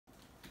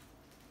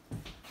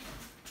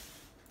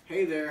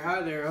Hey there,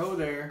 hi there, ho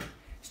there.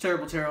 It's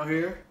Terrible Terrill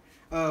here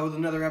with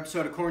another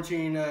episode of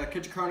Quarantine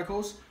Kitchen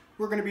Chronicles.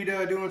 We're going to be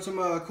doing some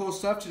cool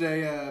stuff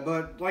today,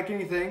 but like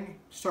anything,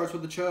 starts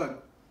with a chug.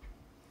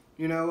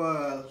 You know,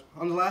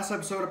 on the last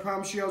episode I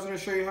promised you I was going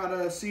to show you how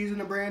to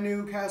season a brand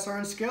new cast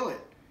iron skillet.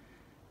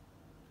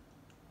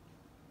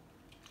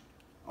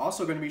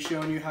 Also going to be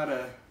showing you how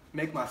to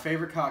make my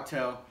favorite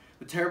cocktail,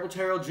 the Terrible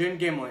Terrill Gin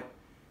Gimlet.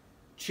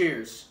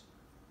 Cheers.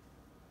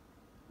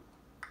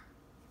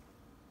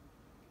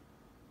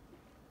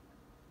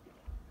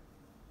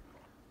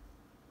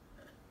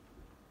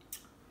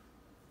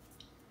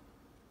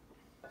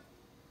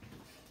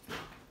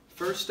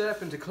 First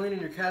step into cleaning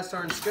your cast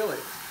iron skillet,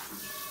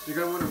 you're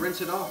going to want to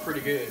rinse it off pretty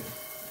good.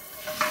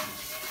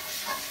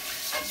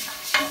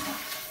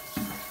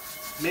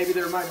 Maybe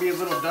there might be a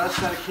little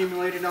dust that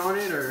accumulated on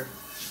it, or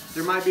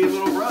there might be a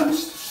little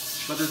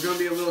rust, but there's going to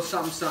be a little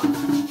something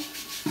something.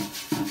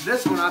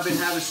 This one I've been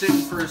having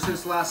sitting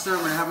since last summer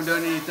and I haven't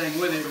done anything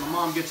with it. My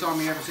mom gets on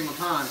me every single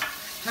time.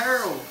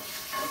 Terrill,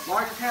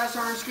 why is your cast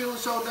iron skillet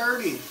so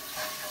dirty?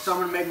 So I'm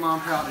going to make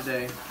Mom proud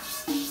today.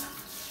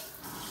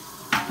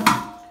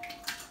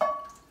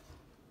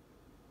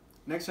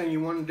 Next thing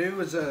you want to do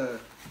is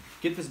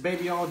get this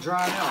baby all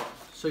dried out.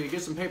 So you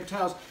get some paper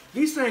towels.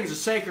 These things are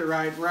sacred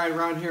right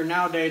around here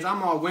nowadays.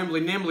 I'm all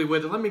wimbly-nimbly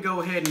with it. Let me go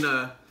ahead and,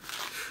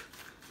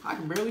 I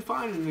can barely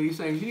find any of these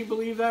things. Can you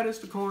believe that? It's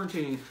the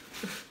quarantine.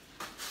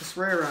 It's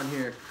rare around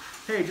here.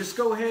 Hey, just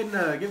go ahead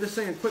and give this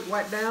thing a quick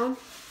wipe down.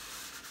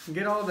 And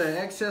get all the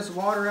excess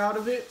water out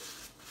of it.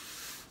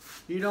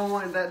 You don't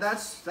want that.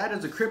 That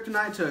is a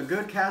kryptonite to a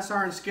good cast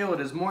iron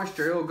skillet is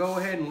moisture. It'll go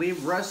ahead and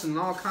leave rust and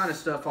all kind of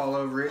stuff all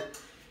over it.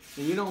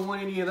 And you don't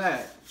want any of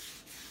that.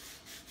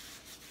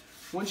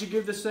 Once you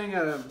give this thing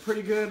a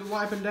pretty good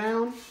wiping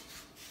down,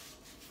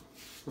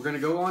 we're going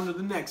to go on to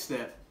the next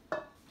step.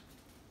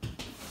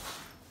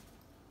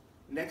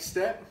 Next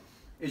step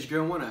is you're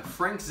going to want to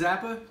Frank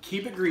Zappa,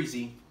 keep it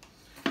greasy.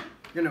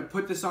 You're going to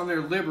put this on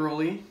there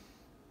liberally.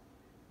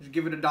 Just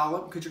give it a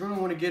dollop because you're going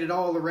to want to get it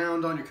all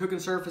around on your cooking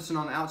surface and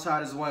on the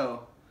outside as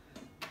well.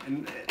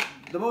 And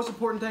the most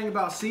important thing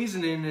about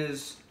seasoning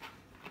is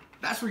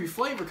that's where your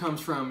flavor comes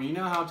from. You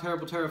know how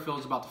Terrible Terrill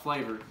feels about the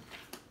flavor.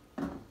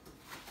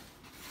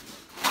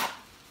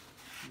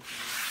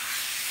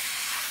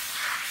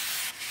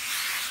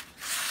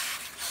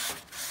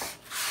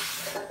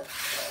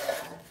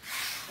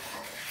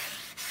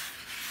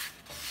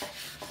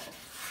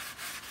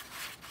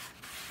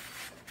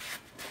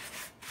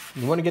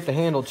 You want to get the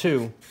handle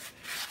too.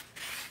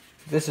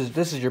 This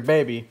is your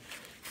baby.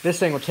 This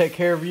thing will take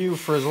care of you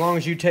for as long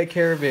as you take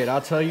care of it.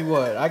 I'll tell you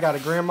what, I got a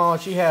grandma,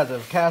 she has a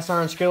cast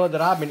iron skillet that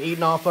I've been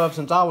eating off of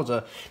since I was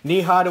a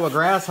knee-high to a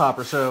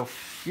grasshopper. So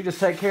you just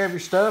take care of your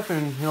stuff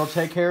and it'll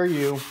take care of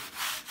you.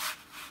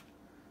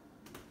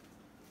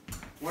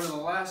 One of the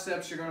last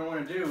steps you're going to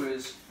want to do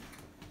is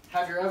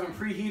have your oven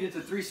preheated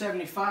to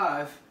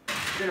 375.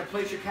 You're going to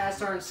place your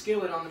cast iron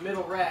skillet on the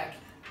middle rack.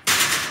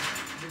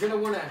 You're going to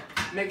want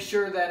to make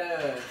sure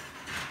that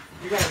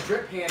you got a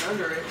drip pan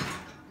under it.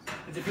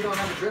 Because if you don't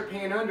have a drip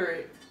pan under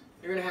it,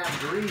 you're going to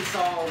have grease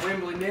all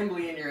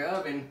wimbly-nimbly in your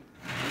oven,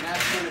 and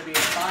that's going to be a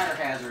fire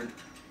hazard.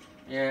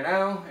 You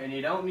know, and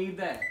you don't need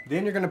that.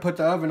 Then you're going to put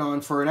the oven on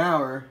for an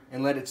hour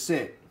and let it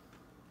sit.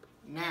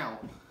 Now,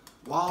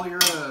 while your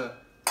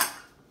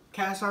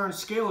cast iron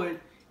skillet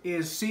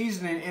is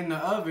seasoning in the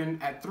oven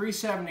at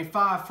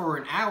 375 for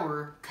an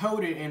hour,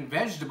 coated in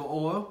vegetable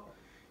oil,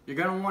 you're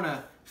going to want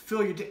to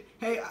fill your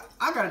hey,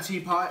 I got a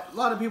teapot. A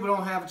lot of people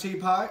don't have a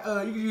teapot.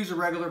 You can use a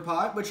regular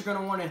pot, but you're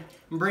going to want to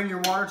bring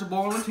your water to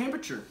boiling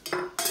temperature.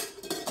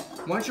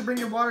 Once you bring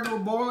your water to a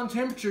boiling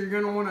temperature, you're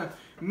going to want to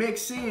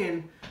mix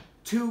in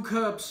 2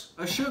 cups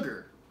of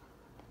sugar.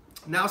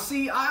 Now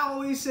see, I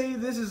always say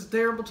this is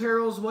Terrible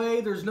Terrill's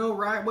way. There's no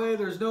right way,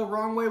 there's no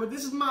wrong way, but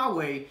this is my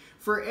way.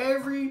 For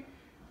every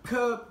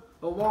cup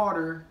of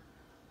water,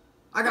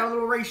 I got a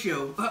little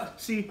ratio.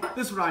 See,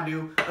 this is what I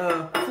do.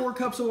 4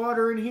 cups of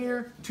water in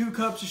here, 2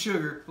 cups of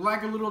sugar.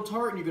 Like a little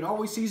tart, and you can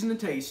always season the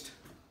taste.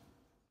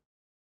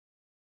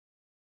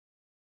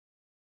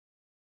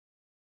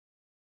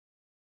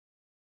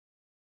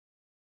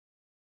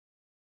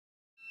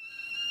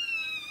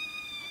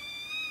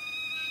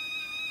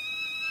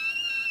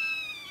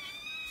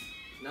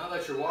 Now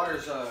that your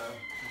water's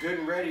good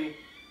and ready,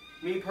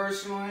 me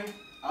personally,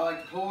 I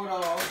like to pull it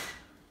off,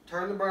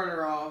 turn the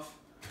burner off,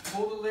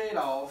 pull the lid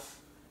off,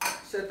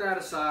 set that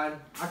aside.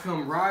 I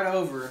come right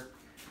over,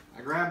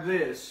 I grab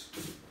this,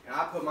 and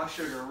I put my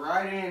sugar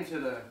right into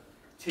the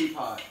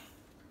teapot.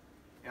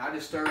 And I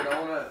just stir it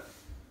on up.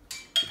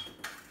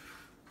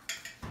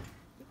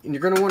 And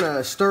you're going to want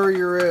to stir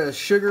your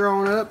sugar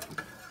on up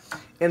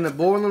in the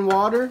boiling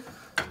water.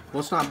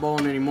 Well, it's not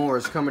boiling anymore.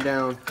 It's coming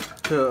down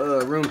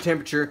to room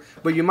temperature.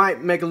 But you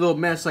might make a little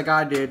mess like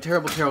I did.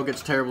 Terrible Terrill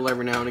gets terrible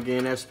every now and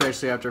again,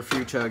 especially after a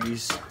few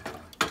chuggies.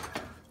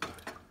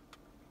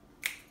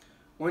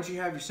 Once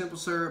you have your simple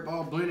syrup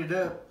all blended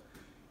up,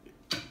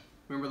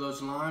 remember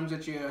those limes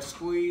that you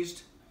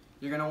squeezed?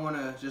 You're going to want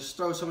to just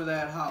throw some of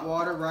that hot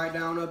water right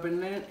down up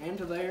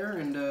into there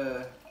and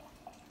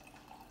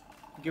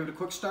Give it a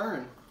quick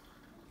stirring.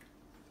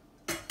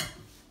 Let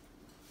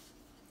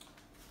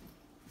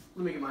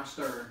me get my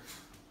stirrer.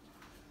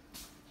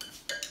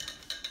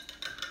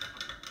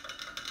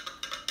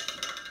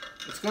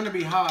 It's going to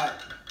be hot,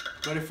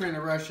 but if you're in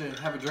a rush to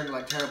have a drink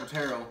like Terrible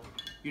Terrill,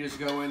 you just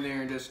go in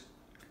there and just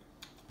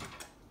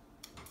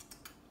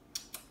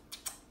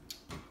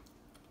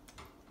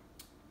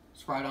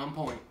it's right on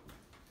point.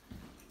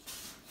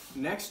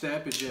 Next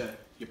step is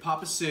you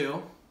pop a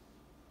seal,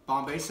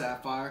 Bombay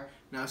Sapphire.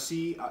 Now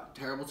see,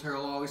 Terrible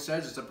Terrill always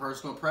says it's a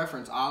personal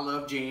preference. I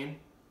love gin.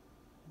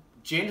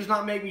 Gin does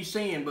not make me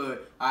sin,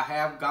 but I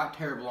have got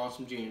terrible on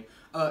some gin.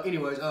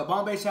 Anyways,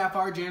 Bombay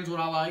Sapphire gin is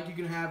what I like. You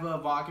can have a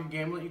vodka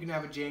gimlet, you can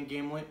have a gin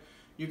gimlet.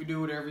 You can do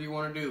whatever you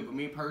want to do. But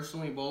me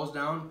personally, it boils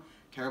down,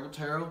 Terrible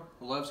Terrill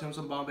loves him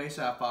some Bombay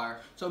Sapphire.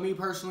 So me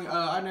personally,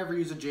 I never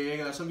use a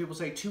jig. Some people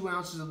say 2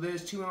 ounces of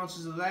this, 2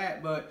 ounces of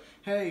that. But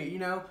hey, you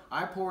know,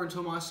 I pour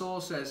until my soul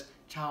says,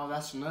 child,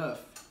 that's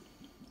enough.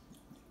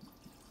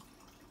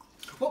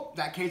 Well,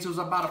 that case was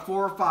about a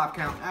 4 or 5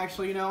 count.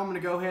 Actually, you know, I'm going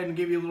to go ahead and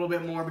give you a little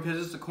bit more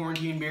because it's the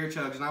quarantine beer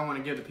chugs and I want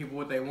to give the people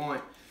what they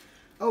want.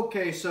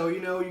 Okay, so,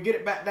 you know, you get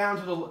it back down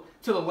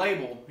to the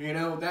label. You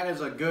know, that is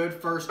a good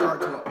first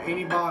start to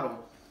any bottle.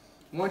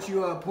 Once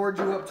you poured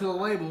you up to the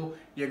label,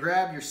 you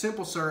grab your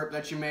simple syrup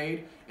that you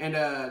made and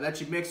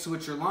that you mixed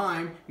with your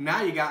lime.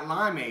 Now you got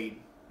limeade,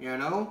 you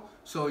know?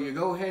 So you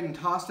go ahead and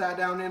toss that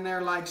down in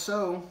there like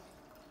so.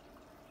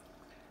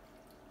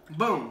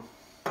 Boom.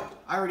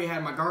 I already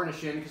had my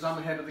garnish in because I'm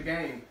ahead of the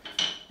game.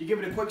 You give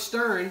it a quick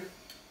stirring.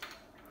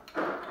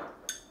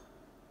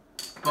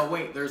 But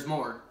wait, there's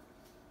more.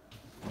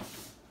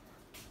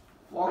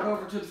 Walk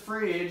over to the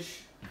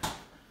fridge.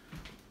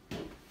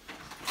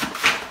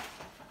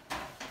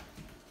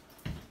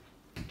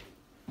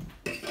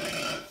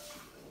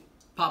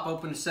 Pop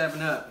open the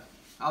 7-Up.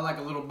 I like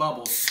a little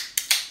bubble.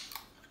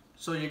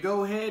 So you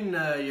go ahead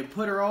and you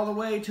put her all the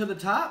way to the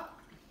top.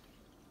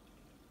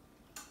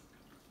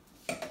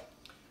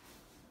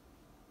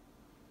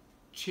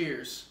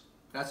 Cheers.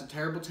 That's a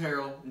Terrible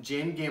Terrill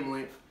Gin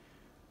Gimlet.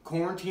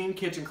 Quarantine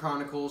Kitchen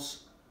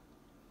Chronicles.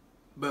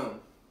 Boom.